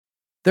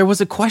There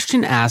was a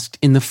question asked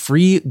in the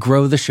free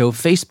Grow the Show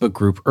Facebook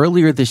group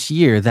earlier this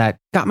year that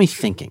got me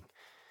thinking.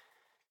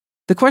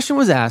 The question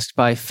was asked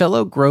by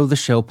fellow Grow the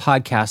Show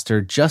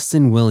podcaster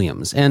Justin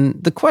Williams,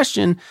 and the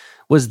question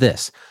was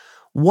this: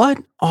 what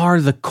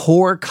are the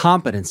core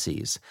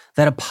competencies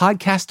that a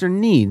podcaster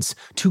needs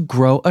to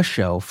grow a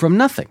show from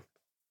nothing?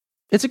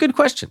 It's a good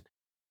question.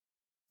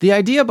 The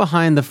idea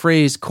behind the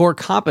phrase core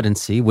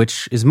competency,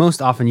 which is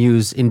most often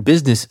used in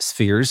business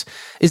spheres,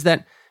 is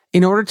that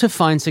in order to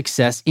find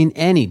success in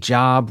any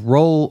job,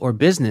 role, or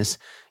business,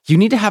 you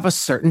need to have a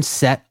certain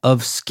set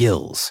of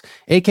skills,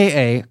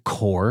 aka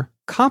core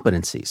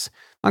competencies.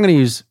 I'm going to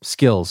use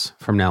skills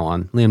from now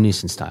on, Liam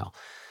Neeson style.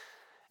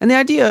 And the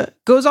idea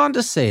goes on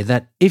to say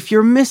that if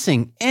you're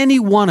missing any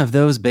one of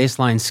those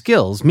baseline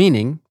skills,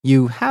 meaning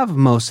you have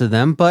most of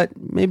them, but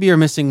maybe you're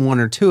missing one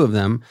or two of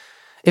them,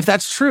 if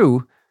that's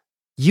true,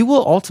 you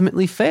will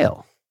ultimately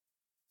fail.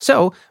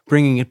 So,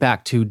 bringing it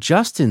back to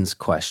Justin's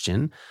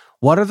question,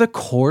 what are the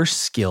core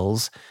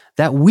skills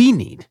that we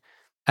need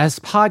as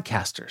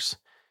podcasters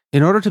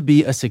in order to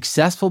be a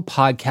successful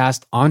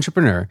podcast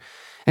entrepreneur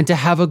and to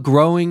have a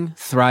growing,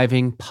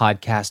 thriving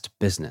podcast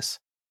business?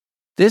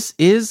 This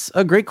is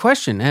a great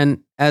question. And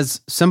as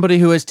somebody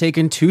who has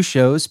taken 2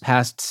 shows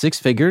past 6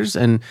 figures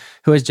and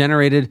who has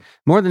generated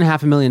more than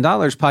 $500,000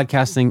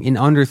 podcasting in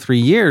under 3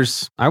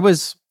 years, I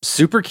was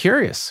super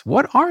curious.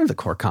 What are the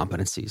core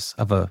competencies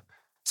of a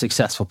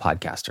successful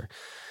podcaster?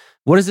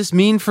 What does this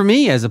mean for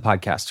me as a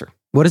podcaster?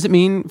 What does it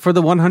mean for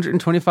the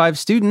 125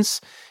 students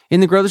in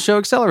the Grow the Show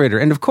Accelerator?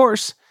 And of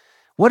course,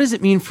 what does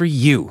it mean for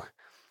you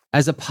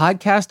as a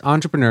podcast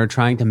entrepreneur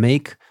trying to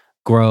make,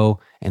 grow,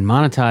 and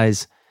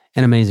monetize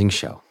an amazing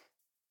show?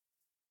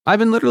 I've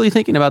been literally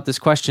thinking about this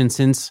question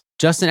since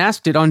Justin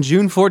asked it on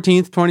June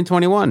 14th,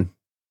 2021.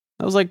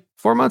 That was like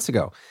 4 months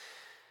ago.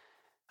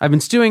 I've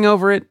been stewing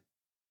over it,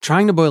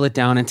 trying to boil it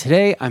down, and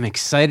today I'm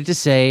excited to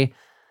say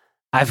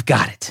I've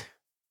got it.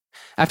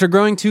 After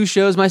growing 2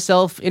 shows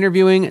myself,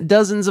 interviewing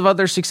dozens of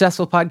other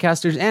successful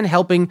podcasters, and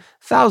helping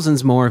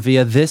thousands more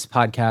via this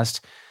podcast,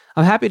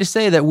 I'm happy to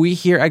say that we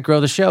here at Grow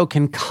the Show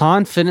can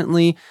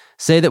confidently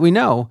say that we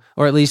know,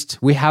 or at least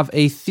we have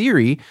a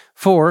theory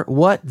for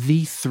what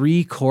the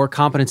 3 core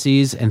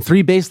competencies and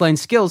 3 baseline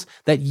skills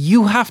that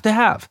you have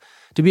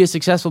to be a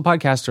successful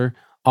podcaster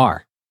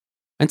are.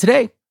 And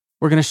today,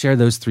 we're going to share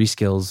those 3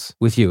 skills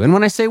with you. And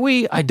when I say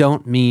we, I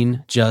don't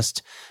mean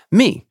just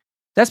me.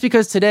 That's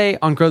because today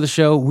on Grow the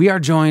Show, we are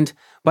joined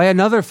by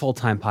another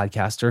full-time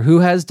podcaster who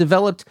has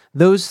developed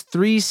those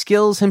 3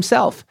 skills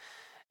himself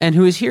and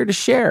who is here to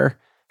share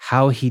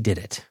how he did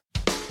it.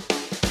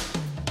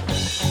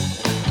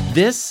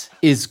 This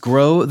is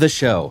Grow the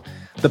Show,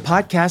 the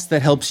podcast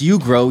that helps you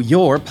grow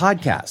your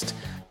podcast.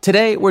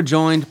 Today, we're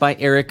joined by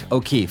Eric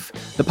O'Keefe,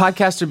 the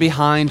podcaster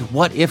behind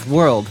What If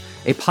World,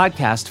 a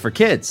podcast for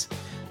kids.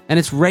 And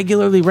it's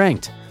regularly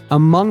ranked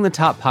among the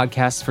top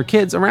podcasts for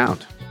kids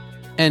around.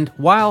 And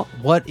while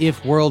What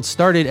If World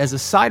started as a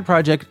side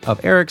project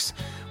of Eric's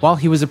while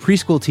he was a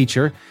preschool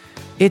teacher,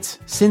 it's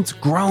since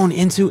grown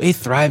into a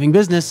thriving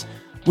business,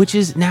 which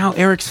is now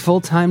Eric's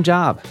full-time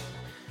job.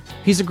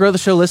 He's a Grow the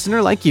Show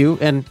listener like you,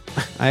 and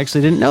I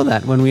actually didn't know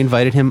that when we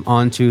invited him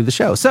onto the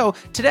show. So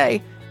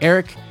today,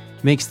 Eric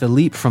makes the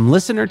leap from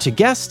listener to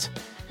guest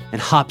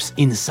and hops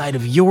inside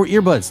of your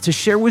earbuds to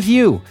share with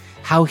you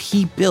how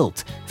he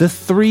built the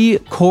 3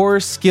 core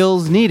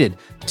skills needed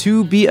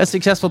to be a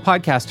successful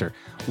podcaster,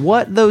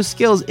 what those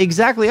skills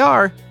exactly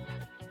are,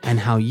 and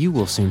how you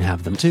will soon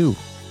have them too.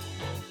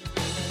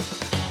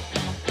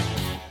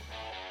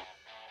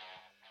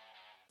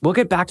 We'll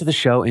get back to the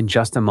show in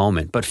just a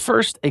moment, but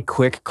first, a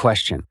quick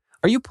question.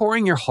 Are you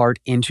pouring your heart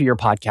into your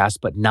podcast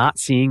but not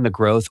seeing the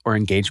growth or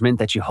engagement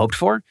that you hoped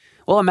for?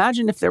 Well,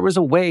 imagine if there was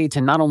a way to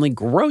not only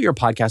grow your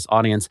podcast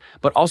audience,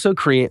 but also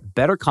create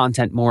better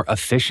content more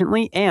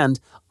efficiently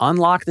and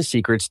unlock the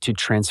secrets to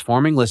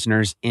transforming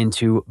listeners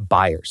into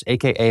buyers,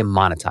 aka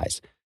monetize.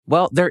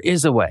 Well, there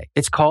is a way.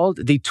 It's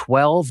called the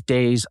 12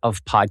 Days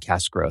of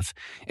Podcast Growth.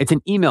 It's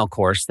an email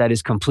course that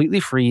is completely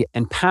free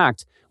and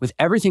packed with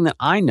everything that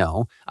I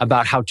know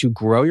about how to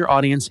grow your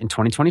audience in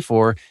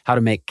 2024, how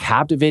to make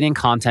captivating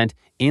content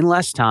in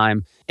less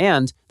time,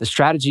 and the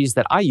strategies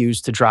that I use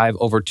to drive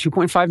over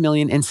 2.5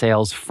 million in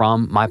sales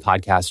from my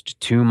podcast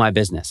to my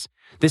business.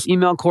 This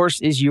email course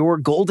is your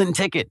golden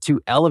ticket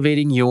to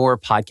elevating your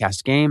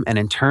podcast game and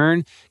in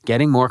turn,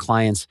 getting more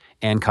clients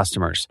and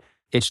customers.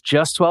 It's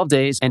just 12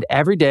 days, and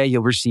every day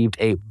you'll receive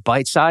a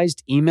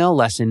bite-sized email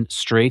lesson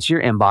straight to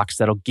your inbox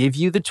that'll give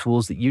you the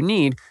tools that you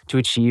need to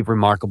achieve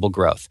remarkable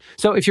growth.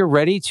 So if you're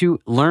ready to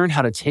learn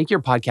how to take your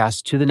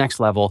podcast to the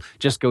next level,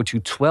 just go to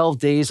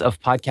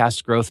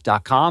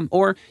 12daysofpodcastgrowth.com,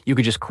 or you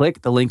could just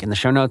click the link in the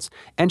show notes,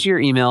 enter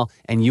your email,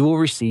 and you will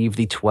receive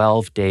the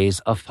 12 Days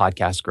of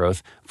Podcast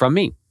Growth from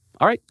me.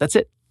 All right, that's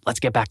it. Let's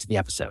get back to the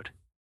episode.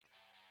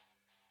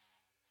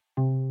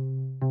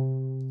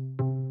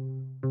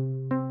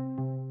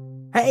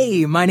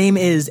 Hey, my name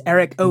is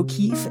Eric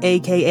O'Keefe,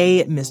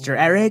 aka Mr.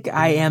 Eric.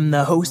 I am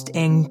the host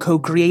and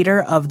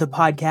co-creator of the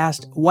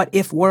podcast What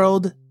If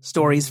World?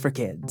 Stories for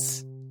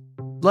Kids.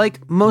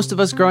 like most of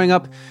us growing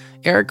up,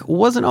 Eric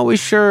wasn't always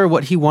sure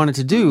what he wanted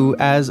to do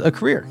as a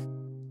career.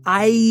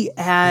 I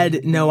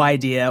had no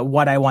idea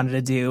what I wanted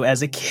to do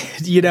as a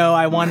kid.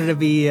 I wanted to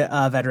be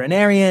a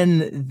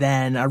veterinarian,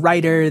 then a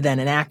writer, then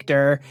an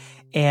actor.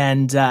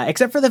 And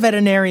except for the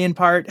veterinarian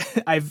part,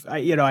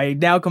 I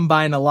now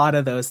combine a lot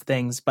of those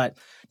things. But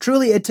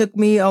truly, it took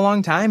me a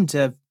long time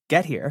to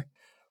get here.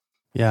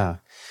 Yeah.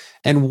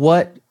 And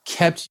what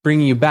kept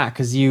bringing you back?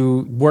 Because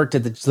you worked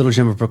at the Little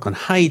Gym of Brooklyn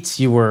Heights.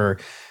 You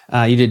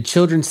did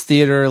children's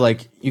theater.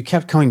 Like, you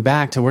kept coming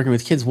back to working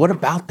with kids. What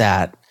about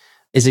that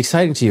is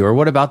exciting to you? Or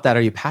what about that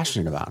are you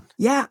passionate about?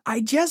 Yeah,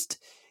 I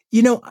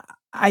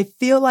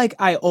feel like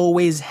I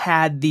always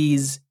had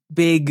these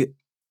big,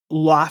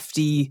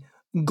 lofty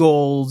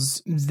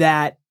goals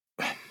that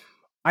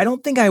I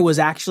don't think I was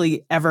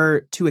actually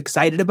ever too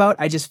excited about.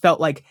 I just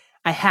felt like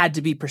I had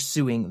to be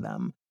pursuing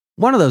them.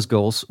 One of those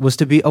goals was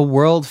to be a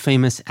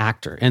world-famous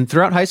actor. And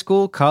throughout high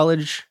school,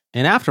 college,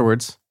 and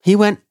afterwards, he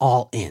went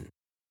all in.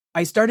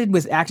 I started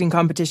with acting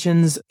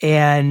competitions,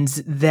 and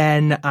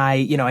then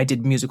I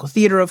did musical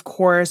theater, of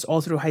course, all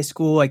through high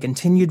school. I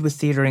continued with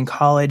theater in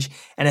college,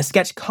 and a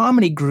sketch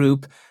comedy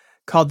group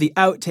called The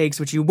Outtakes,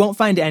 which you won't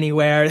find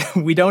anywhere.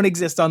 We don't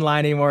exist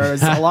online anymore. It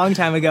was a long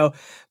time ago.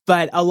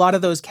 But a lot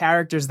of those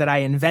characters that I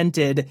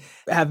invented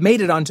have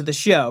made it onto the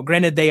show.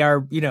 Granted, they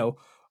are,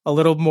 a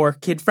little more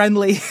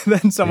kid-friendly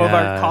than some of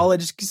our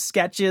college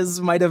sketches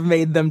might have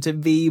made them to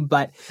be.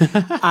 But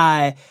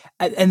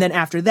and then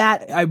after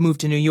that, I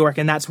moved to New York,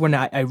 and that's when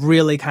I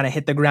really kind of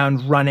hit the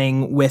ground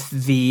running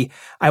with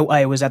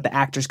I was at the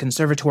Actors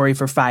Conservatory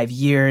for 5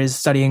 years,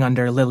 studying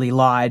under Lily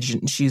Lodge,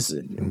 and she's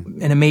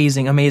an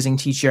amazing, amazing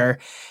teacher.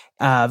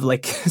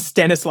 Like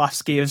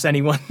Stanislavski, if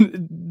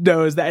anyone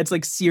knows that. It's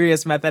like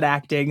serious method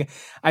acting.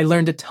 I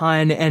learned a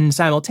ton, and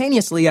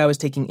simultaneously, I was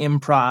taking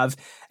improv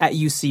at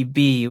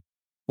UCB.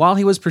 While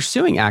he was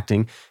pursuing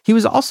acting, he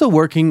was also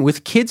working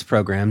with kids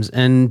programs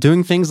and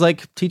doing things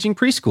like teaching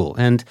preschool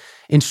and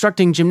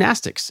instructing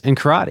gymnastics and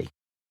karate.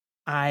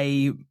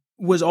 I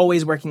was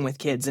always working with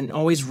kids and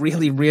always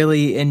really,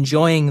 really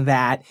enjoying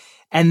that.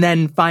 And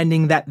then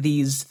finding that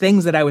these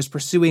things that I was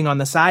pursuing on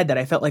the side that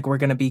I felt like were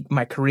going to be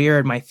my career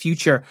and my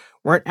future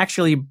weren't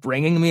actually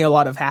bringing me a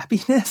lot of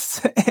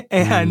happiness.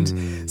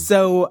 And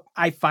so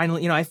I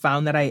finally, I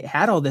found that I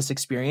had all this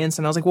experience,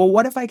 and I was like, well,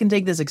 what if I can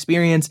take this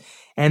experience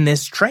and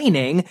this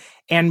training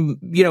and,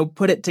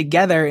 put it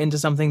together into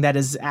something that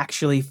is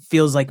actually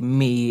feels like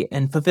me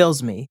and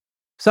fulfills me.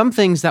 Some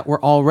things that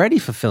were already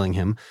fulfilling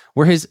him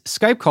were his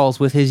Skype calls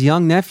with his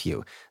young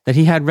nephew that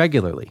he had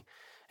regularly.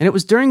 And it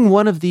was during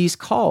one of these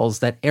calls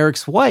that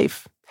Eric's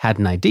wife had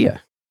an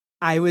idea.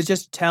 I was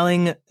just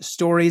telling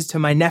stories to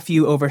my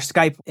nephew over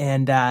Skype.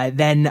 And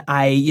then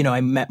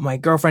I met my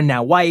girlfriend,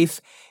 now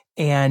wife,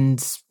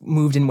 and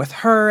moved in with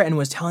her and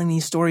was telling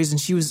these stories. And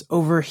she was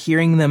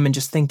overhearing them and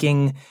just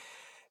thinking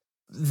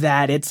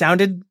that it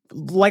sounded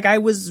like I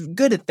was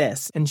good at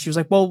this. And she was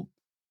like, well,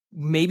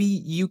 maybe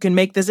you can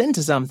make this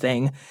into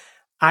something.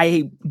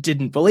 I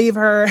didn't believe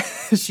her.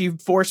 She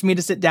forced me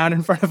to sit down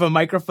in front of a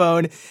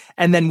microphone.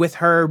 And then with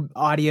her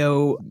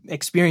audio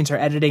experience, her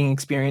editing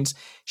experience,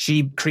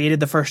 she created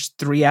the first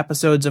 3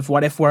 episodes of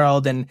What If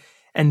World and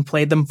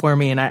played them for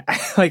me. And I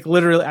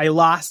literally, I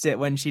lost it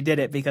when she did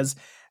it because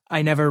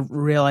I never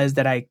realized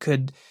that I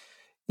could,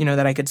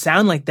 that I could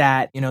sound like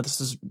that.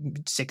 This was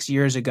 6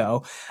 years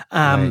ago.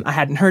 Right. I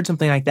hadn't heard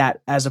something like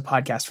that as a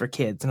podcast for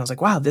kids. And I was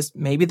like, wow,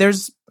 maybe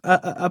there's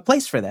a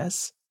place for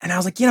this. And I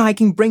was like, I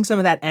can bring some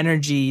of that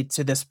energy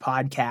to this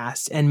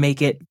podcast and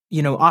make it,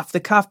 off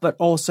the cuff, but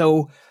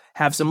also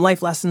have some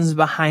life lessons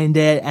behind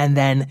it. And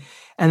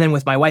then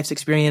with my wife's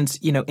experience,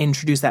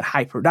 introduce that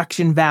high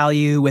production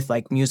value with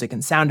like music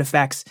and sound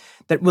effects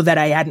that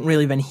I hadn't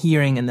really been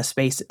hearing in the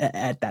space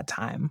at that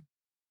time.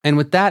 And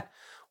with that,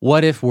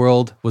 What If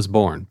World was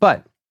born.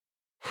 But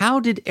how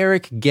did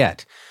Eric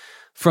get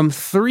from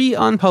 3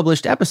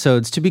 unpublished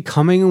episodes to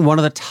becoming one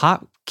of the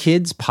top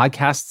kids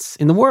podcasts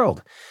in the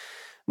world?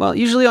 Well,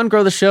 usually on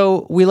Grow the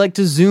Show, we like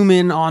to zoom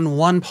in on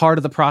one part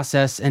of the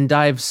process and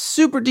dive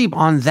super deep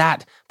on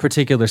that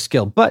particular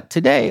skill. But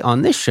today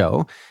on this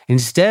show,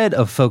 instead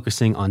of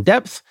focusing on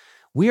depth,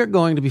 we are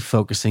going to be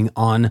focusing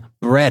on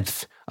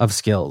breadth of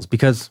skills.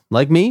 Because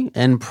like me,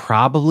 and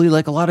probably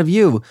like a lot of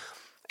you,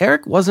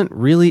 Eric wasn't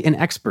really an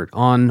expert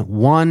on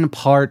one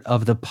part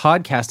of the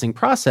podcasting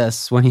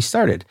process when he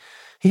started.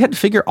 He had to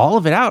figure all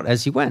of it out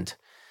as he went.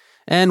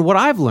 And what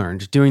I've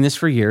learned doing this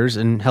for years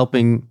and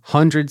helping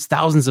hundreds,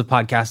 thousands of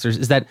podcasters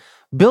is that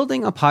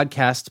building a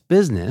podcast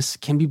business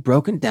can be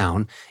broken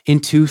down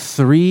into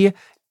 3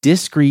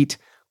 discrete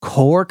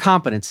core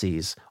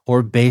competencies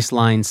or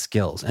baseline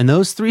skills. And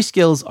those 3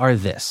 skills are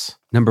this.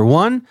 Number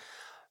 1,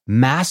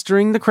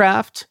 mastering the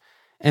craft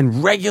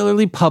and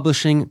regularly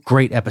publishing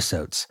great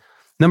episodes.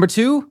 Number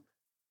 2,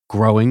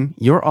 growing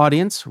your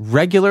audience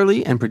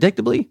regularly and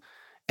predictably.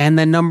 And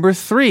then number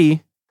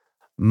 3,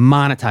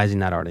 monetizing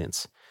that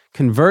audience.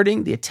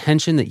 Converting the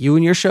attention that you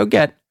and your show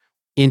get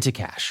into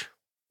cash.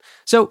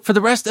 So for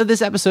the rest of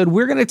this episode,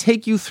 we're going to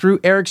take you through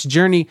Eric's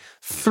journey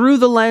through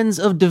the lens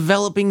of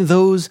developing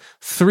those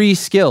 3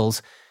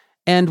 skills.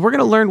 And we're going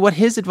to learn what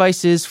his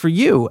advice is for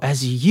you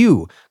as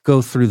you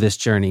go through this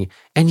journey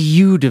and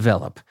you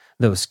develop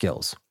those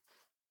skills.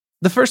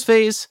 The first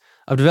phase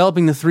of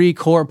developing the 3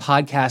 core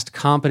podcast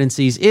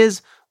competencies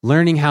is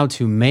learning how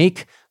to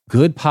make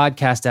good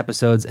podcast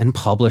episodes and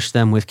publish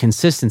them with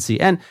consistency.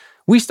 And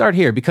we start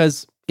here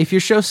because if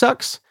your show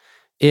sucks,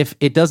 if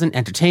it doesn't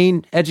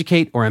entertain,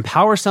 educate, or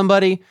empower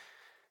somebody,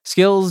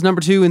 skills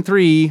number 2 and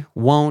 3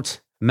 won't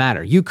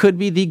matter. You could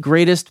be the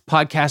greatest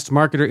podcast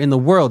marketer in the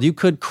world. You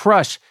could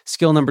crush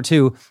skill number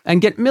 2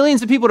 and get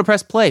millions of people to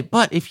press play.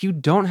 But if you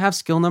don't have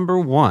skill number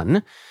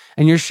 1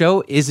 and your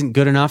show isn't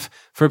good enough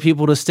for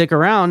people to stick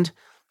around,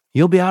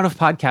 you'll be out of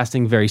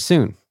podcasting very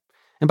soon.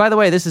 And by the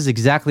way, this is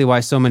exactly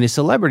why so many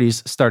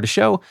celebrities start a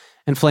show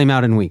and flame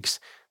out in weeks.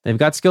 They've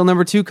got skill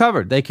number 2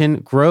 covered. They can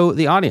grow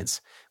the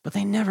audience, but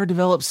they never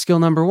develop skill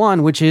number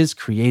 1, which is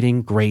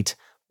creating great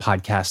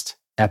podcast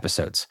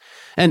episodes.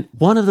 And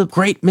one of the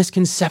great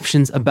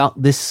misconceptions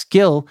about this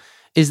skill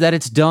is that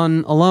it's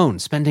done alone,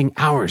 spending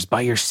hours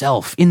by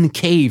yourself in the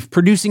cave,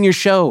 producing your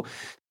show,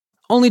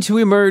 only to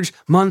emerge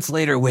months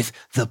later with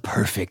the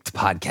perfect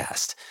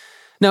podcast.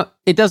 Now,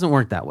 it doesn't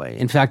work that way.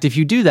 In fact, if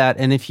you do that,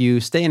 and if you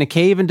stay in a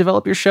cave and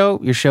develop your show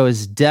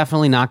is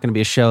definitely not going to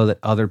be a show that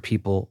other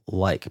people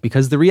like.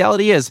 Because the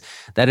reality is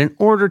that in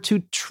order to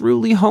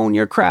truly hone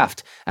your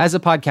craft as a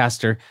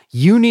podcaster,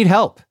 you need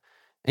help.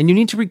 And you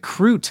need to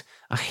recruit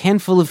a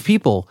handful of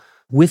people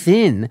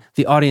within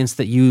the audience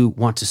that you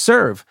want to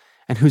serve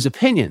and whose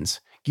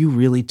opinions you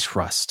really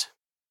trust.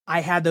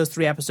 I had those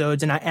 3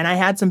 episodes and I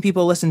had some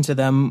people listen to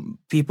them,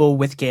 people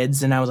with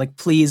kids, and I was like,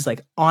 please,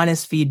 like,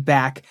 honest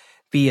feedback.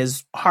 Be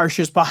as harsh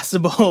as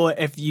possible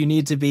if you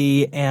need to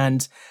be.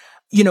 And,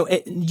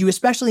 you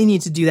especially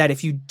need to do that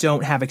if you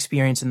don't have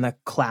experience in the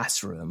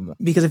classroom.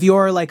 Because if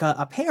you're like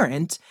a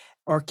parent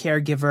or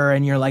caregiver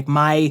and you're like,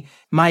 my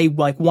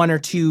like 1 or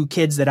 2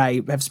 kids that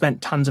I have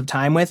spent tons of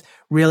time with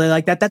really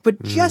like that.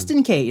 But just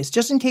in case,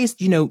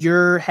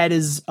 your head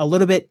is a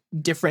little bit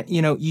different,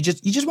 you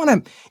just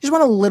want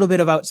a little bit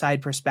of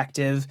outside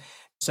perspective.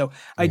 So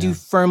I do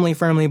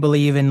firmly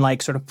believe in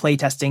like sort of play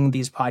testing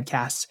these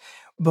podcasts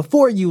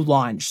before you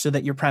launch so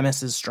that your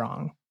premise is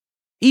strong.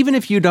 Even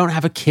if you don't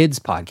have a kids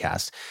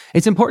podcast,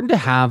 it's important to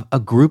have a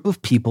group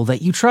of people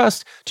that you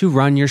trust to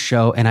run your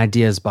show and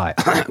ideas by.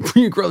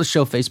 You Grow the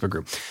Show Facebook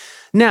group.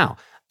 Now,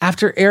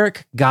 after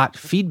Eric got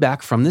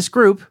feedback from this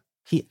group,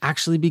 he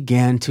actually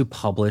began to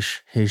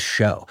publish his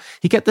show.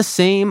 He kept the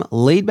same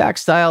laid-back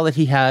style that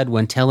he had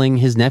when telling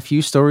his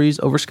nephew stories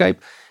over Skype,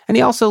 and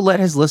he also let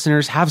his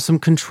listeners have some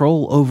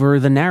control over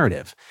the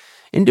narrative.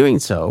 In doing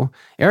so,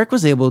 Eric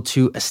was able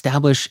to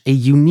establish a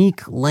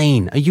unique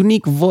lane, a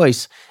unique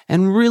voice,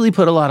 and really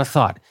put a lot of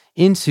thought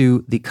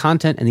into the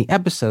content and the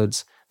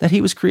episodes that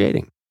he was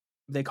creating.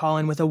 They call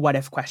in with a what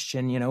if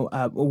question,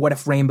 what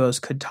if rainbows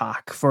could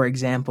talk, for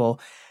example.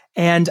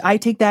 And I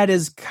take that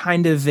as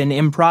kind of an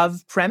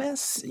improv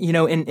premise. In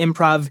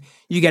improv,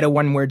 you get a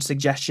 1-word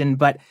suggestion,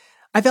 but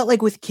I felt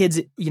like with kids,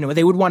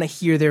 they would want to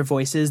hear their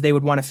voices. They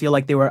would want to feel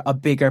like they were a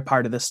bigger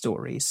part of the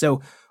story.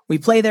 So we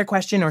play their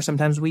question, or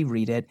sometimes we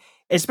read it.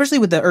 Especially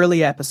with the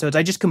early episodes,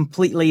 I just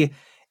completely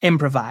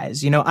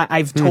improvise.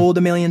 I've told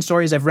a million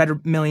stories. I've read a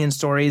million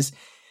stories.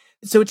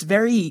 So it's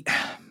very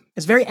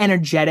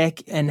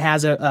energetic and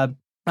has a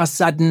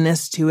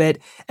suddenness to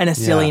it and a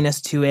silliness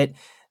to it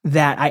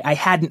that I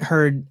hadn't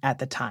heard at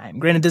the time.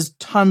 Granted, there's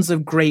tons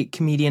of great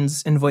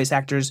comedians and voice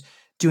actors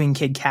doing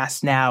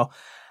KidCast now.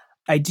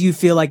 I do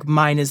feel like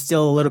mine is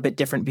still a little bit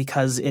different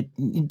because it,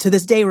 to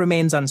this day,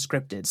 remains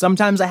unscripted.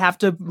 Sometimes I have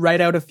to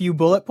write out a few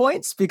bullet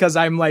points because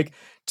I'm like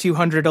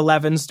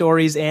 211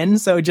 stories in.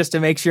 So just to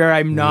make sure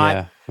I'm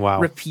not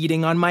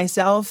repeating on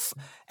myself,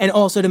 and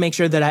also to make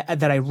sure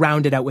that I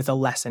round it out with a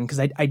lesson, because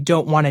I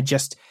don't want to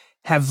just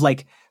have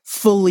like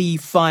fully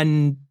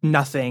fun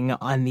nothing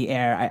on the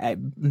air.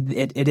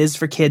 It is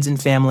for kids and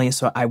families,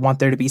 so I want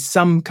there to be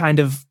some kind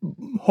of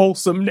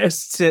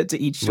wholesomeness to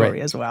each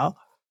story as well.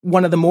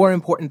 One of the more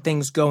important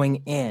things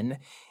going in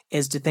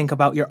is to think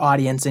about your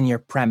audience and your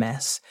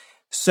premise.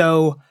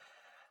 So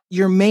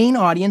your main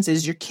audience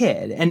is your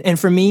kid. And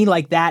for me,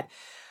 like that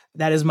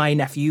is my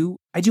nephew.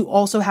 I do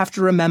also have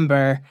to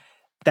remember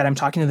that I'm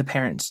talking to the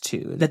parents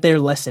too, that they're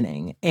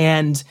listening.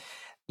 And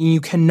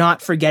you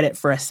cannot forget it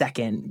for a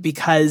second,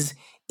 because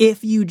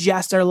if you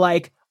just are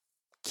like,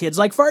 kids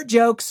like fart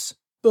jokes,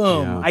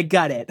 boom, I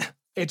got it.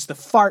 It's the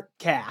fart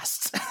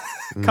cast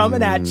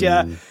coming at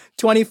you.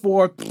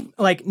 24,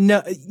 like,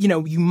 no,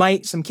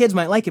 some kids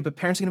might like it, but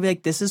parents are going to be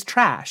like, this is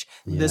trash.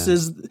 Yeah. This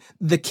is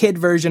the kid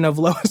version of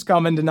lowest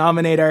common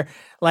denominator.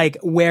 Like,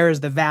 where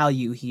is the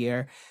value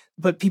here?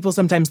 But people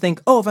sometimes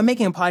think, if I'm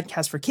making a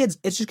podcast for kids,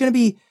 it's just going to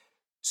be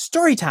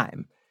story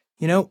time.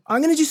 I'm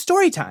going to do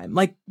story time.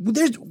 Like, but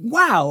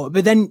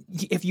then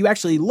if you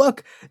actually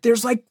look,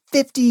 there's like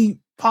 50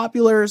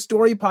 popular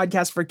story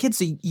podcasts for kids.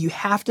 So you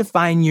have to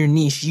find your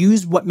niche.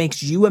 Use what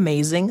makes you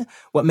amazing,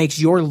 what makes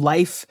your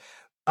life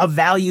of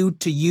value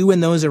to you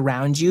and those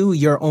around you,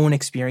 your own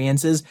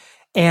experiences.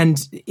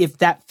 And if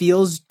that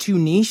feels too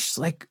niche,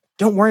 like,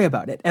 don't worry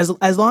about it.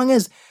 As long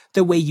as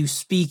the way you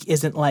speak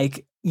isn't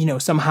like,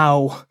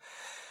 somehow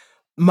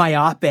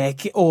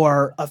myopic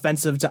or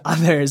offensive to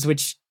others,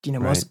 which,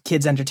 most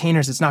kids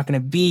entertainers, it's not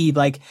going to be.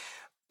 Like,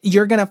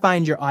 you're going to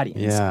find your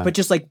audience. Yeah. But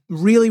just like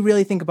really,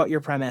 really think about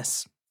your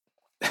premise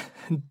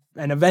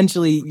and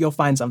eventually you'll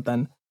find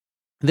something.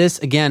 This,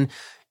 again,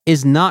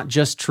 is not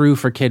just true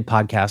for kid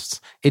podcasts.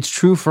 It's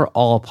true for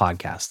all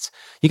podcasts.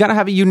 You got to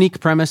have a unique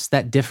premise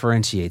that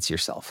differentiates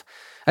yourself.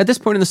 At this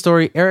point in the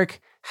story,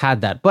 Eric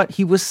had that, but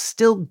he was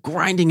still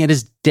grinding at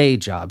his day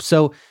job.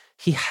 So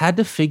he had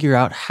to figure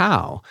out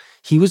how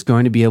he was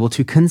going to be able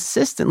to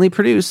consistently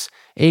produce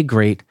a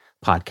great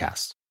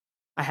podcast.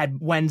 I had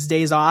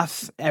Wednesdays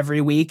off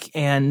every week,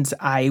 and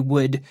I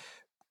would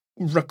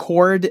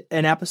record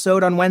an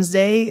episode on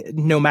Wednesday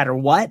no matter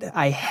what.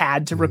 I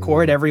had to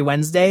record every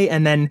Wednesday,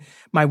 and then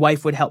my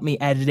wife would help me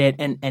edit it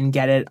and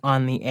get it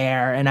on the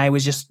air. And I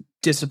was just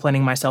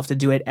disciplining myself to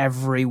do it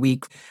every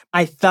week.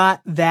 I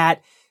thought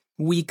that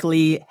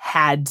weekly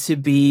had to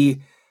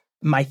be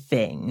my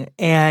thing.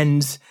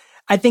 And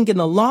I think in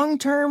the long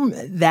term,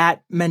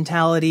 that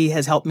mentality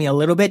has helped me a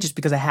little bit just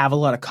because I have a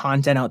lot of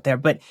content out there.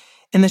 But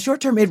in the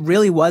short term, it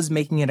really was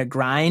making it a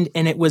grind,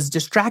 and it was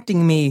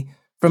distracting me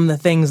from the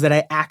things that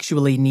I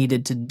actually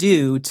needed to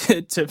do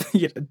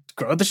to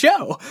grow the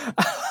show.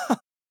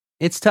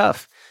 It's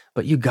tough,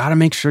 but you got to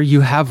make sure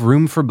you have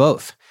room for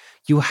both.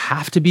 You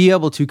have to be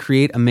able to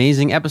create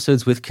amazing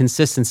episodes with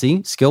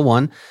consistency, skill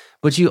one,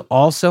 but you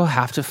also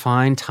have to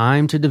find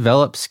time to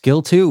develop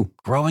skill two,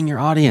 growing your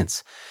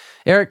audience.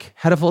 Eric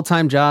had a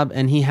full-time job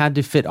and he had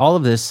to fit all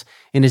of this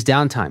in his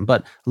downtime.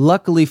 But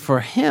luckily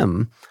for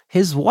him,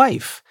 his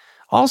wife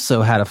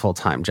also had a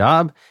full-time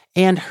job,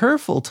 and her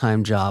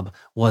full-time job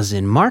was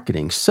in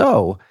marketing.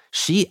 So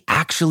she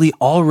actually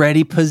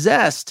already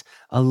possessed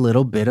a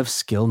little bit of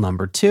skill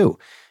number two.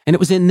 And it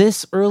was in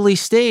this early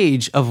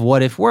stage of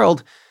What If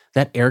World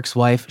that Eric's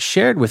wife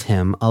shared with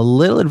him a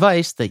little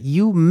advice that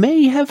you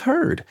may have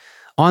heard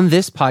on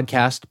this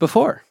podcast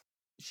before.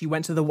 She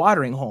went to the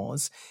watering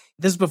holes.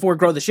 This is before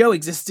Grow the Show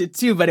existed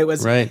too, but it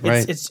was right.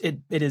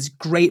 It is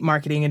great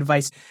marketing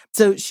advice.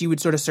 So she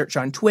would sort of search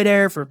on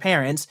Twitter for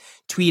parents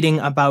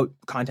tweeting about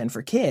content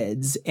for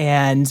kids,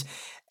 and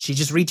she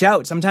just reach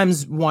out,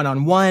 sometimes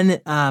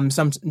one-on-one,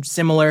 some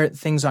similar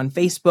things on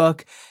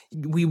Facebook.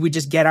 We would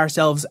just get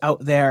ourselves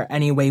out there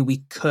any way we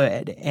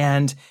could.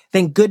 And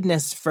thank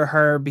goodness for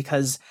her,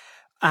 because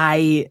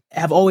I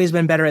have always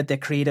been better at the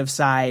creative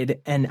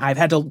side, and I've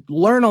had to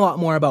learn a lot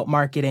more about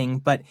marketing,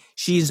 but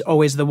she's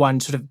always the one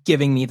sort of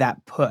giving me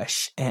that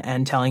push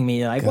and telling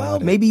me like,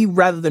 maybe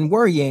rather than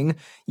worrying,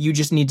 you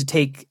just need to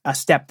take a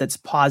step that's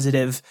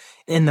positive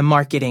in the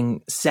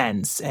marketing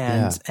sense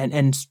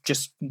and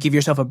just give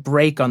yourself a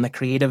break on the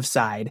creative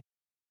side.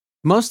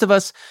 Most of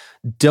us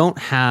don't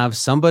have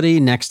somebody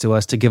next to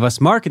us to give us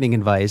marketing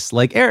advice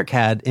like Eric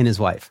had in his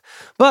wife,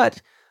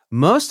 but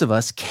most of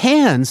us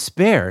can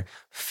spare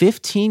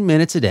 15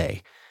 minutes a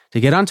day to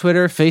get on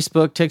Twitter,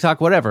 Facebook,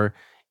 TikTok, whatever,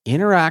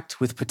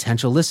 interact with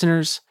potential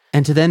listeners,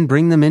 and to then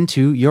bring them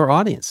into your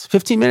audience.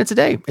 15 minutes a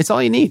day. It's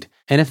all you need.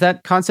 And if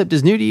that concept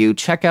is new to you,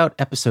 check out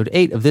episode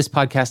 8 of this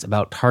podcast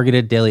about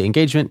targeted daily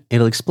engagement.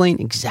 It'll explain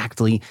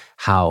exactly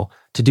how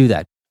to do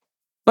that.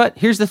 But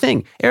here's the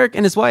thing. Eric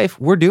and his wife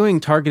were doing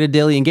targeted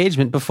daily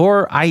engagement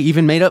before I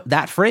even made up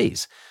that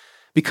phrase.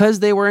 Because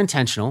they were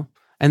intentional,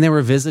 and they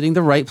were visiting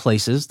the right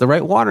places, the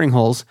right watering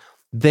holes,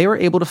 they were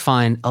able to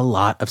find a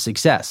lot of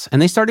success.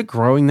 And they started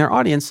growing their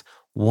audience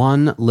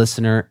one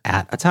listener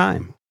at a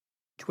time.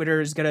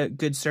 Twitter's got a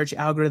good search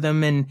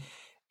algorithm, and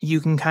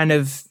you can kind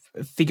of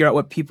figure out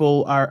what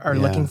people are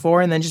looking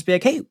for, and then just be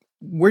like, hey,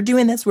 we're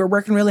doing this. We're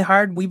working really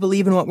hard. We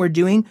believe in what we're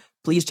doing.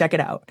 Please check it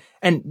out.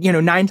 And,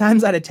 9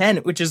 times out of 10,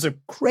 which is a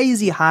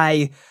crazy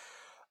high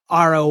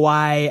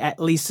ROI, at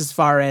least as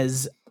far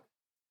as,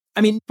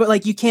 but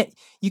like you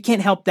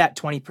can't help that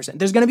 20%.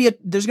 There's going to be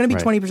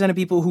 20% of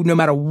people who, no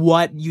matter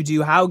what you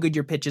do, how good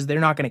your pitch is, they're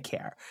not going to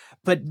care.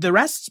 But the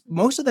rest,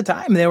 most of the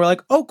time, they were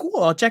like, oh,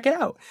 cool, I'll check it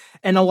out.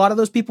 And a lot of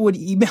those people would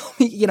email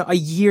me, a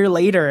year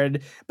later and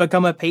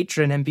become a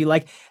patron and be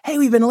like, hey,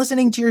 we've been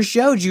listening to your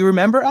show. Do you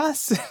remember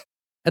us?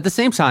 At the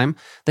same time,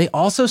 they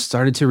also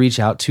started to reach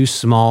out to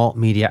small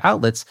media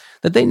outlets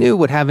that they knew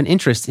would have an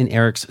interest in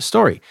Eric's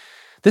story.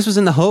 This was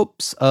in the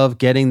hopes of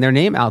getting their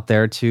name out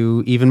there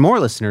to even more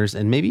listeners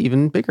and maybe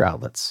even bigger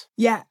outlets.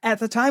 Yeah, at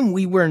the time,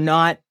 we were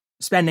not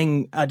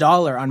spending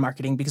 $1 on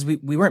marketing because we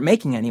weren't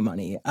making any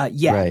money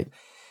yet. Right.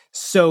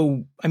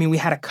 So, we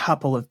had a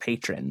couple of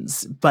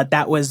patrons, but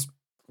that was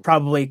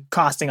probably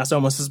costing us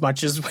almost as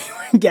much as we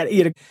were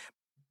getting.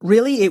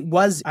 Really,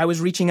 I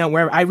was reaching out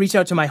I reached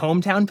out to my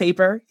hometown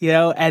paper,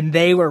 and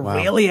they were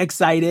really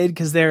excited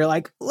because they're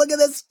like, look at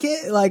this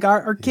kid, like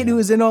our kid who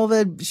was in all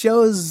the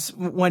shows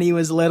when he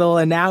was little,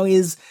 and now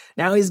he's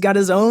got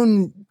his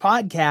own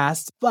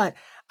podcast. But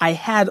I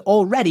had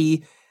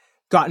already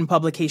gotten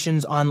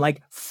publications on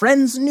like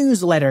friends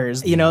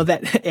newsletters,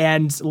 that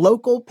and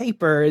local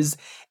papers.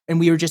 And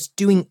we were just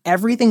doing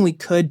everything we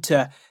could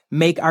to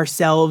make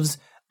ourselves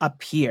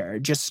appear,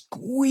 just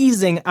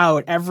squeezing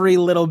out every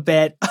little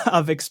bit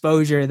of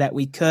exposure that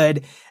we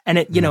could. And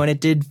it, and it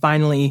did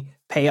finally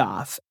pay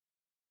off.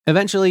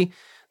 Eventually,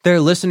 their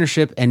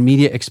listenership and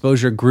media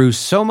exposure grew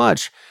so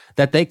much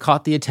that they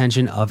caught the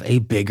attention of a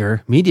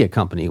bigger media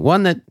company,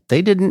 one that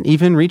they didn't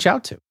even reach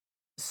out to.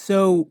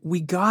 So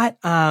we got,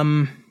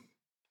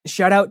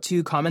 shout out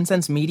to Common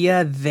Sense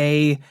Media.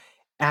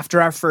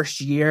 After our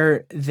first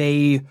year,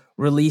 they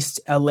released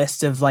a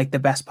list of like the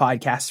best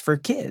podcasts for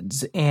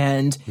kids,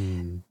 and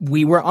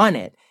we were on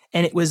it.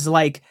 And it was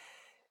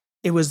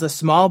a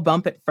small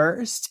bump at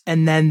first,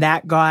 and then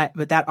that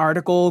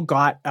article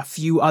got a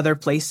few other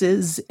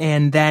places,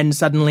 and then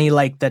suddenly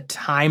like the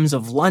Times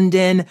of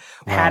London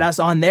had us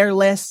on their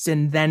lists,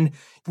 and then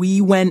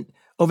we went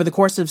over the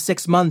course of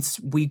 6 months,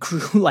 we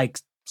grew like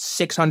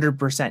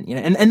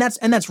 600%,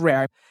 and that's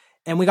rare.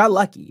 And we got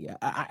lucky.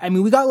 I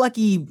mean, we got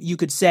lucky, you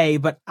could say,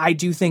 but I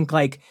do think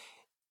like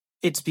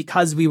it's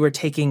because we were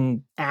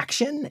taking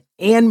action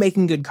and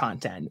making good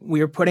content.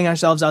 We were putting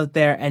ourselves out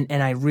there, and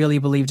I really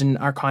believed in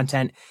our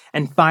content.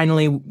 And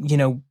finally,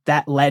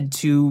 that led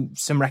to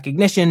some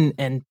recognition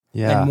and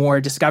more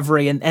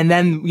discovery. And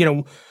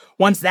then,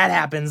 once that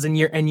happens and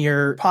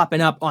you're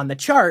popping up on the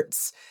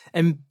charts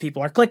and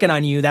people are clicking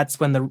on you, that's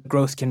when the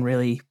growth can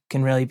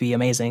really be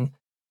amazing.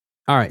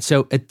 All right,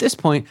 so at this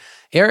point,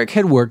 Eric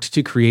had worked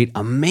to create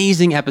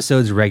amazing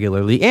episodes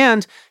regularly,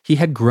 and he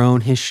had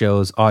grown his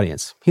show's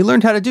audience. He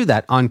learned how to do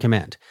that on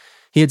command.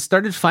 He had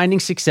started finding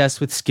success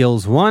with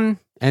skills 1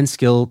 and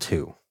skill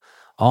 2.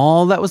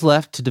 All that was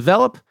left to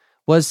develop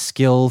was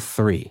skill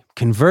 3,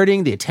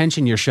 converting the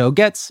attention your show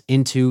gets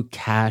into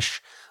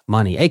cash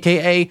money,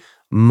 aka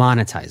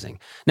monetizing.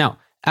 Now,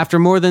 after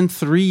more than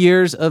 3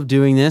 years of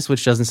doing this,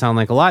 which doesn't sound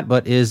like a lot,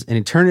 but is an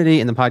eternity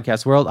in the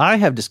podcast world, I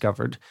have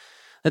discovered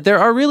that there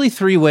are really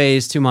 3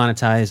 ways to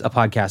monetize a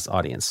podcast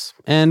audience.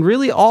 And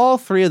really all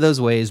 3 of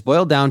those ways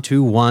boil down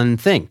to one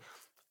thing: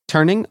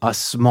 turning a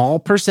small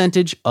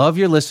percentage of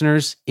your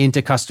listeners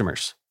into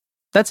customers.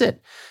 That's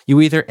it.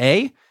 You either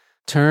A,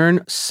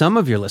 turn some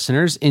of your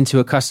listeners into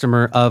a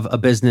customer of a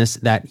business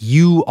that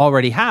you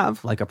already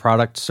have, like a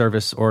product,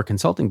 service, or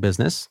consulting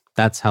business.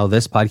 That's how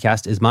this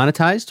podcast is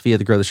monetized via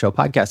the Grow the Show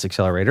Podcast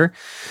Accelerator.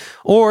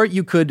 Or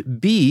you could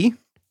B,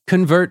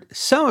 convert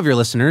some of your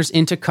listeners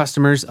into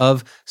customers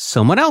of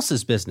someone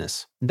else's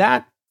business.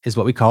 That is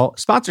what we call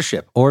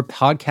sponsorship or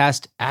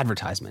podcast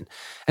advertisement.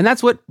 And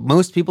that's what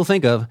most people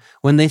think of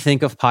when they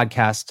think of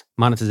podcast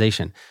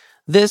monetization.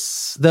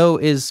 This, though,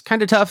 is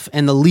kind of tough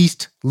and the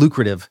least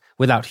lucrative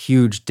without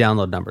huge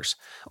download numbers.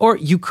 Or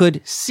you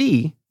could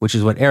C, which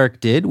is what Eric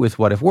did with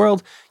What If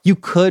World, you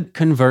could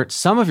convert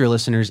some of your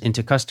listeners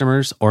into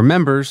customers or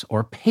members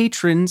or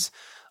patrons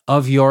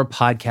of your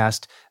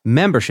podcast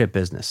membership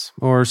business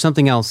or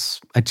something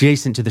else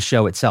adjacent to the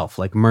show itself,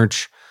 like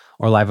merch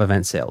or live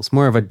event sales,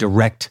 more of a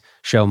direct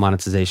show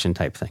monetization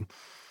type thing.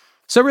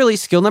 So really,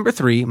 skill number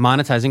 3,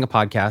 monetizing a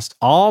podcast,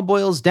 all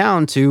boils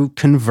down to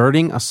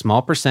converting a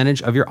small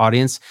percentage of your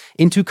audience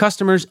into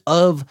customers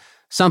of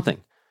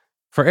something.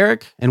 For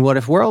Eric and What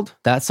If World,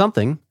 that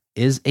something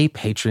is a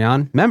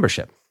Patreon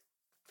membership.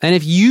 And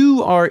if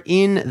you are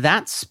in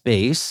that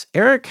space,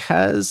 Eric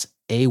has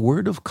a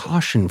word of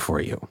caution for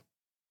you.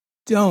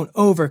 Don't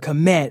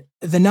overcommit.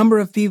 The number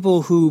of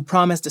people who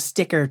promised a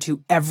sticker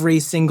to every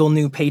single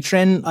new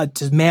patron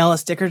to mail a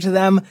sticker to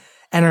them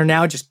and are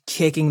now just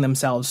kicking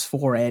themselves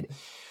for it.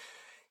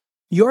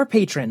 Your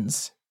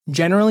patrons,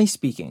 generally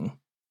speaking,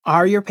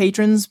 are your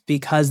patrons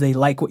because they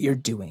like what you're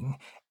doing.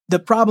 The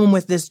problem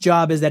with this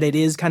job is that it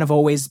is kind of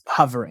always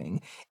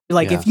hovering.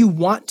 If you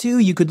want to,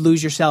 you could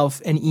lose yourself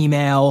in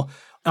email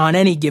on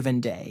any given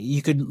day.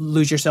 You could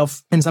lose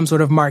yourself in some sort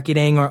of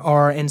marketing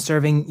or in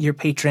serving your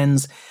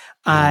patrons.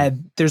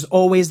 There's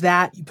always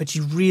that, but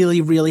you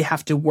really, really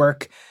have to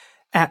work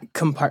at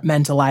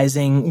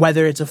compartmentalizing,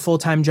 whether it's a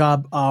full-time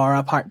job or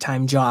a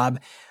part-time job.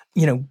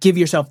 Give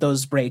yourself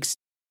those breaks.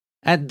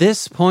 At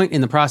this point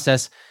in the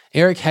process,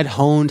 Eric had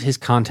honed his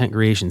content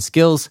creation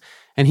skills,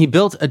 and he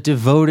built a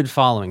devoted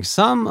following,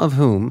 some of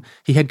whom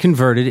he had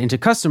converted into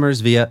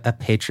customers via a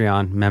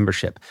Patreon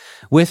membership.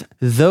 With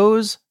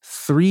those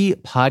 3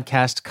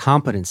 podcast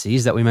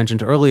competencies that we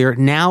mentioned earlier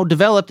now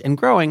developed and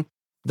growing,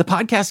 the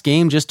podcast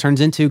game just turns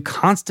into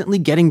constantly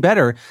getting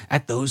better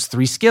at those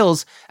 3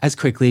 skills as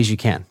quickly as you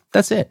can.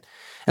 That's it.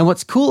 And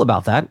what's cool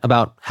about that,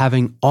 about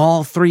having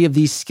all 3 of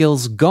these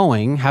skills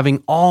going,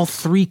 having all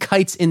 3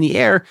 kites in the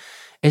air,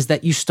 is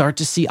that you start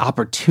to see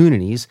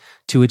opportunities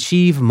to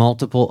achieve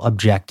multiple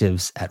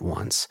objectives at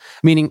once.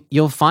 Meaning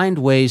you'll find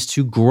ways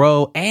to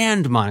grow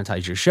and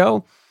monetize your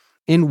show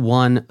in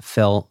one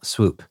fell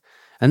swoop.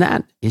 And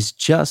that is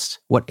just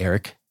what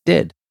Eric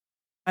did.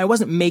 I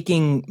wasn't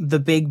making the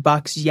big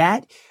bucks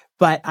yet,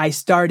 but I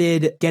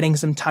started getting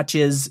some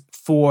touches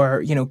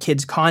for,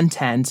 kids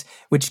content,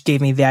 which gave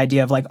me the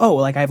idea of like, oh,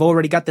 like I've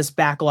already got this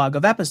backlog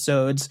of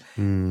episodes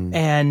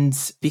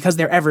and because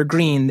they're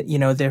evergreen,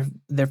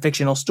 they're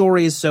fictional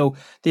stories, so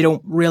they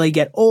don't really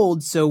get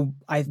old. So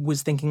I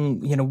was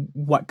thinking,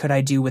 what could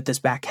I do with this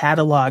back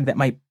catalog that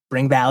might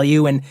bring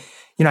value? And,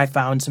 I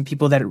found some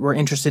people that were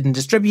interested in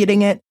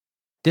distributing it.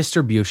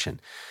 Distribution.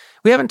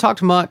 We haven't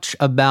talked much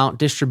about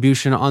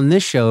distribution on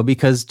this show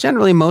because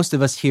generally most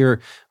of us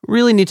here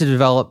really need to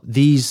develop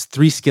these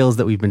 3 skills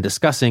that we've been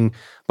discussing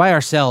by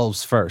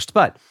ourselves first.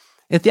 But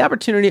if the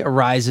opportunity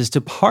arises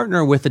to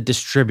partner with a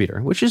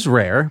distributor, which is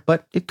rare,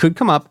 but it could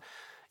come up,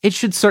 it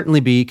should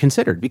certainly be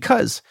considered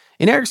because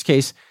in Eric's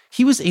case,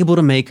 he was able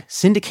to make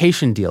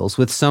syndication deals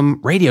with some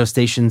radio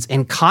stations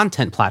and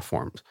content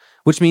platforms,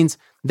 which means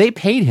they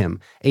paid him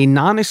a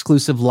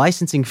non-exclusive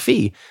licensing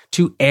fee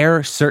to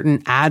air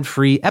certain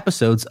ad-free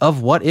episodes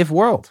of What If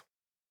World.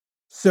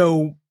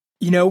 So,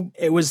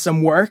 it was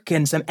some work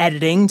and some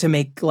editing to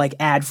make like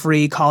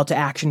ad-free,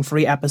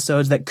 call-to-action-free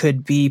episodes that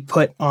could be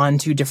put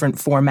onto different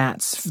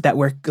formats that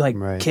were like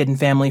kid and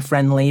family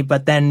friendly.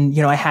 But then,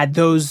 I had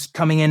those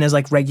coming in as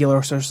like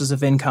regular sources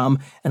of income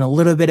and a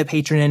little bit of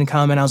patron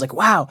income. And I was like,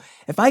 wow,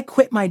 if I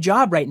quit my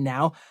job right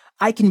now,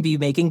 I can be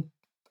making,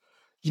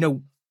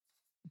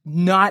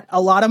 not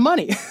a lot of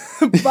money,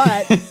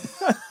 but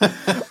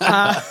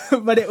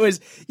but it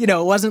was,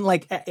 it wasn't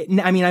like,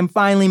 I'm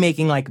finally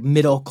making like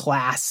middle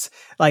class,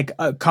 like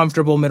a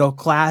comfortable middle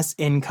class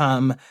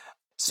income.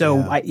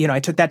 So I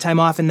took that time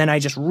off and then I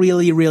just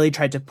really, really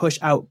tried to push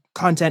out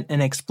content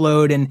and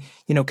explode and,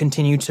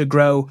 continue to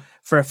grow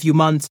for a few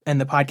months. And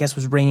the podcast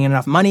was bringing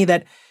enough money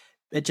that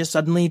it just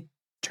suddenly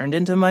turned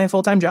into my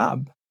full-time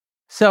job.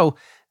 So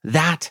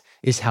that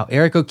is how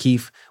Eric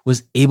O'Keefe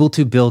was able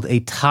to build a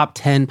top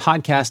 10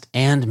 podcast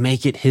and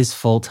make it his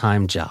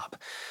full-time job.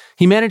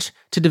 He managed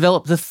to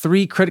develop the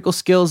 3 critical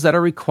skills that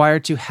are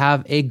required to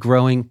have a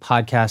growing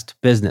podcast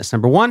business.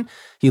 Number 1,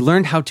 he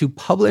learned how to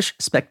publish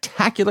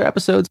spectacular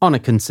episodes on a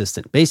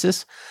consistent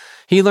basis.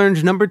 He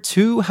learned, number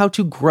 2, how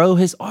to grow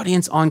his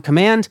audience on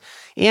command.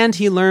 And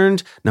he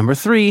learned, number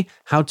 3,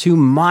 how to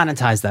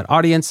monetize that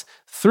audience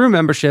through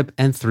membership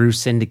and through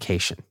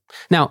syndication.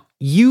 Now,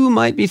 you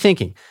might be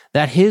thinking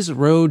that his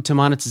road to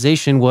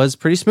monetization was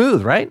pretty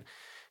smooth, right?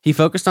 He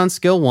focused on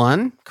skill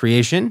 1,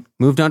 creation,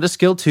 moved on to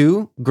skill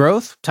 2,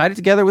 growth, tied it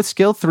together with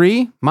skill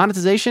 3,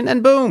 monetization,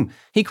 and boom,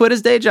 he quit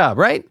his day job,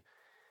 right?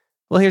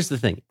 Well, here's the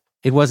thing.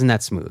 It wasn't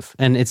that smooth,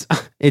 and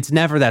it's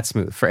never that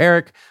smooth for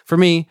Eric, for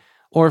me,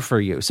 or for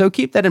you. So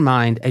keep that in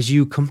mind as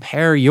you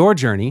compare your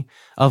journey,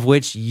 of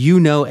which you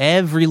know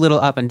every little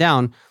up and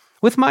down,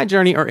 with my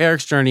journey or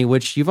Eric's journey,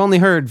 which you've only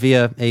heard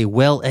via a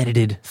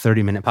well-edited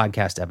 30-minute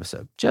podcast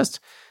episode.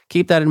 Just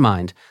keep that in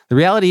mind. The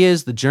reality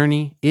is the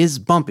journey is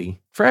bumpy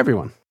for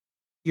everyone.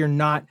 You're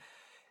not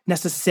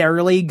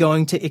necessarily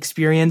going to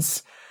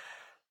experience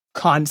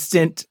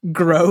constant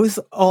growth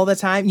all the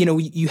time.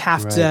 You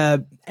have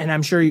to, and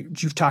I'm sure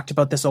you've talked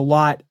about this a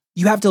lot,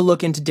 you have to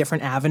look into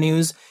different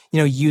avenues,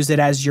 use it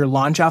as your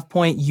launch off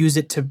point, use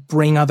it to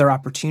bring other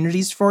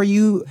opportunities for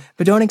you,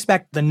 but don't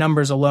expect the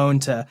numbers alone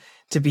to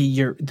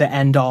be the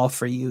end all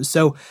for you.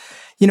 So,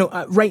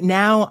 right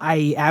now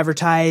I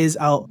advertise.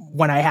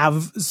 When I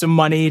have some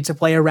money to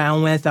play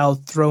around with, I'll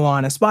throw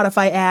on a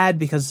Spotify ad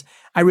because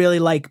I really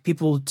like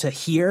people to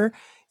hear,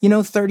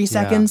 30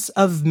 seconds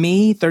of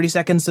me, 30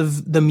 seconds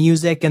of the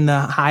music and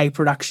the high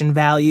production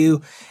value.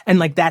 And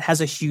like that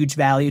has a huge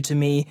value to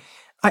me.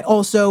 I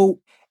also,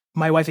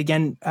 my wife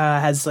again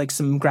has like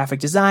some graphic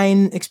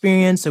design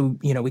experience. So,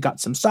 we got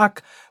some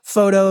stock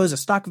photos, a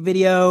stock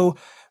video.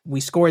 We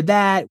scored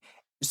that.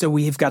 So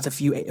we've got a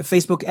few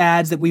Facebook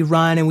ads that we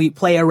run and we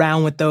play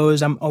around with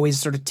those. I'm always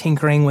sort of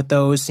tinkering with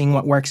those, seeing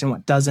what works and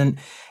what doesn't,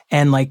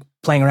 and like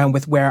playing around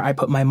with where I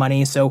put my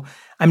money. So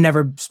I'm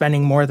never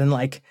spending more than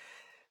like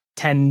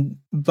 $10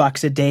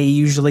 a day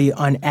usually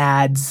on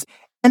ads.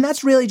 And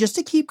that's really just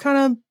to keep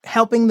kind of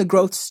helping the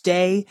growth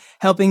stay,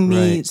 helping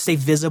me stay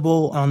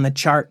visible on the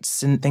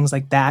charts and things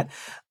like that.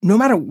 No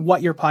matter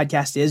what your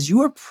podcast is,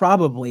 you are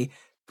probably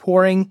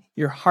pouring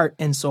your heart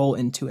and soul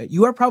into it.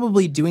 You are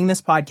probably doing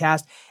this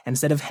podcast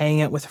instead of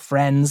hanging out with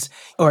friends,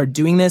 or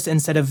doing this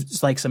instead of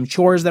like some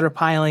chores that are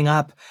piling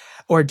up,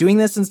 or doing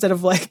this instead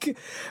of like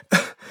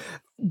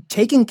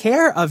taking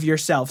care of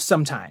yourself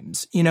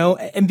sometimes,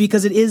 and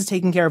because it is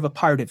taking care of a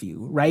part of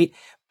you, right?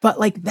 But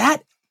like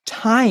that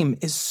time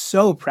is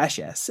so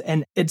precious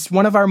and it's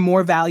one of our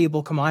more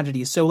valuable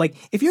commodities. So like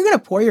if you're going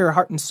to pour your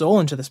heart and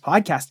soul into this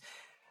podcast,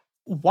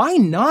 why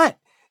not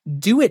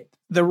do it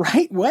the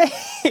right way?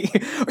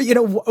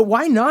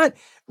 Why not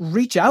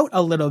reach out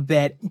a little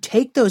bit,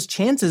 take those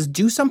chances,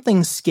 do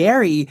something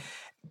scary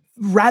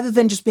rather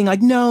than just being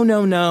like,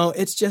 no,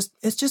 it's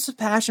just a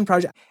passion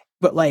project.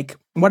 But like,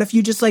 what if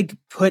you just like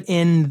put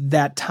in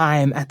that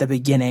time at the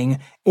beginning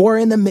or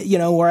in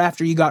the, or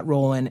after you got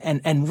rolling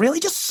and really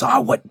just saw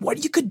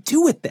what you could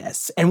do with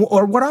this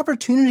or what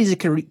opportunities it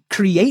could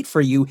create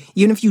for you,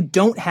 even if you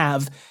don't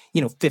have,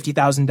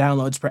 50,000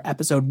 downloads per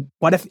episode.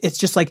 What if it's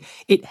just like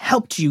it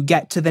helped you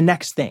get to the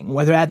next thing,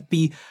 whether that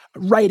be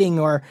writing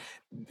or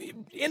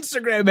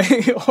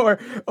Instagramming or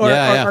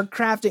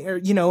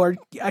crafting or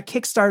a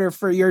Kickstarter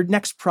for your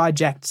next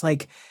project.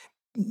 Like,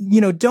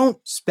 don't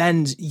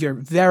spend your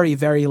very,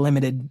 very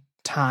limited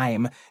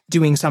time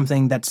doing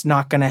something that's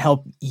not going to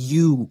help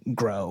you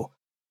grow.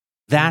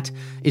 That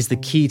is the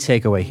key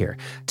takeaway here.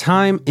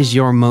 Time is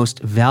your most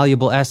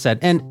valuable asset.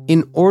 And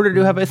in order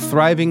to have a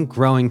thriving,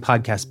 growing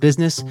podcast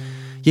business,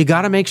 you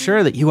got to make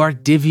sure that you are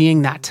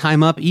divvying that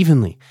time up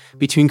evenly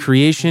between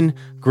creation,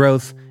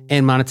 growth,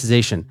 and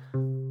monetization.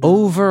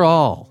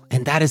 Overall,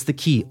 and that is the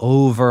key,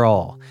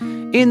 overall.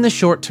 In the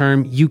short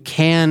term, you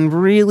can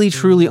really,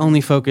 truly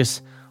only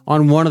focus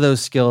on one of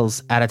those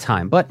skills at a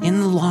time. But in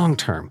the long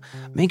term,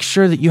 make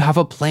sure that you have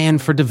a plan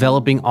for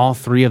developing all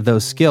three of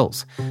those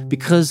skills,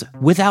 because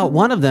without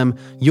one of them,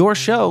 your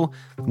show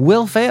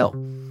will fail.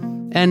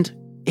 And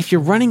if you're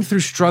running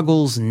through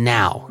struggles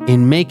now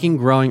in making,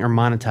 growing, or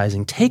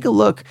monetizing, take a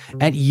look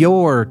at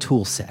your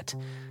tool set.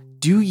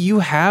 Do you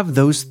have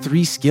those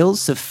three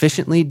skills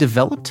sufficiently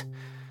developed?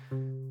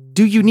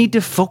 Do you need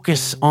to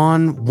focus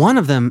on one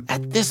of them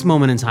at this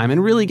moment in time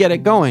and really get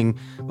it going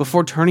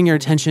before turning your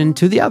attention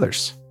to the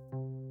others?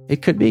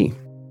 It could be.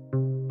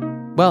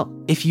 Well,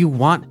 if you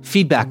want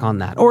feedback on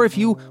that, or if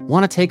you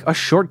want to take a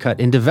shortcut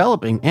in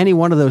developing any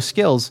one of those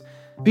skills,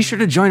 be sure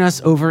to join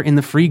us over in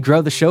the free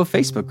Grow the Show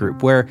Facebook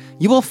group, where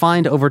you will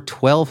find over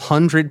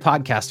 1,200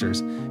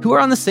 podcasters who are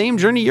on the same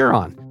journey you're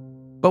on.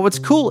 But what's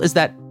cool is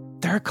that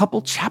there are a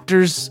couple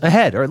chapters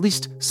ahead, or at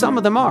least some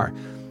of them are.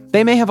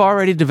 They may have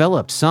already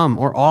developed some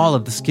or all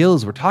of the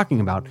skills we're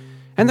talking about,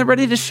 and they're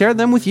ready to share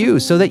them with you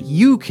so that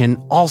you can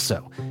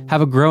also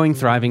have a growing,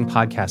 thriving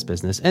podcast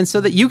business, and so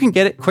that you can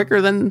get it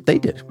quicker than they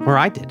did, or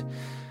I did.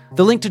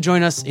 The link to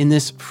join us in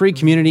this free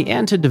community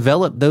and to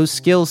develop those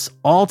skills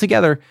all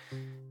together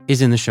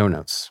is in the show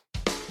notes.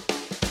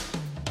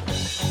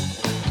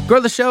 Grow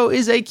the Show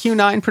is a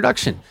Q9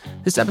 production.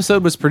 This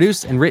episode was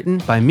produced and written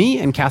by me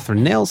and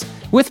Catherine Nails,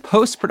 with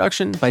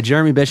post-production by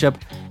Jeremy Bishop,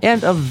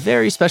 and a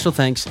very special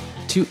thanks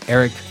to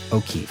Eric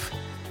O'Keefe.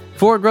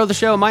 For Grow the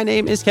Show, my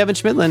name is Kevin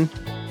Schmidlin.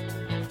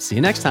 See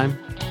you next time.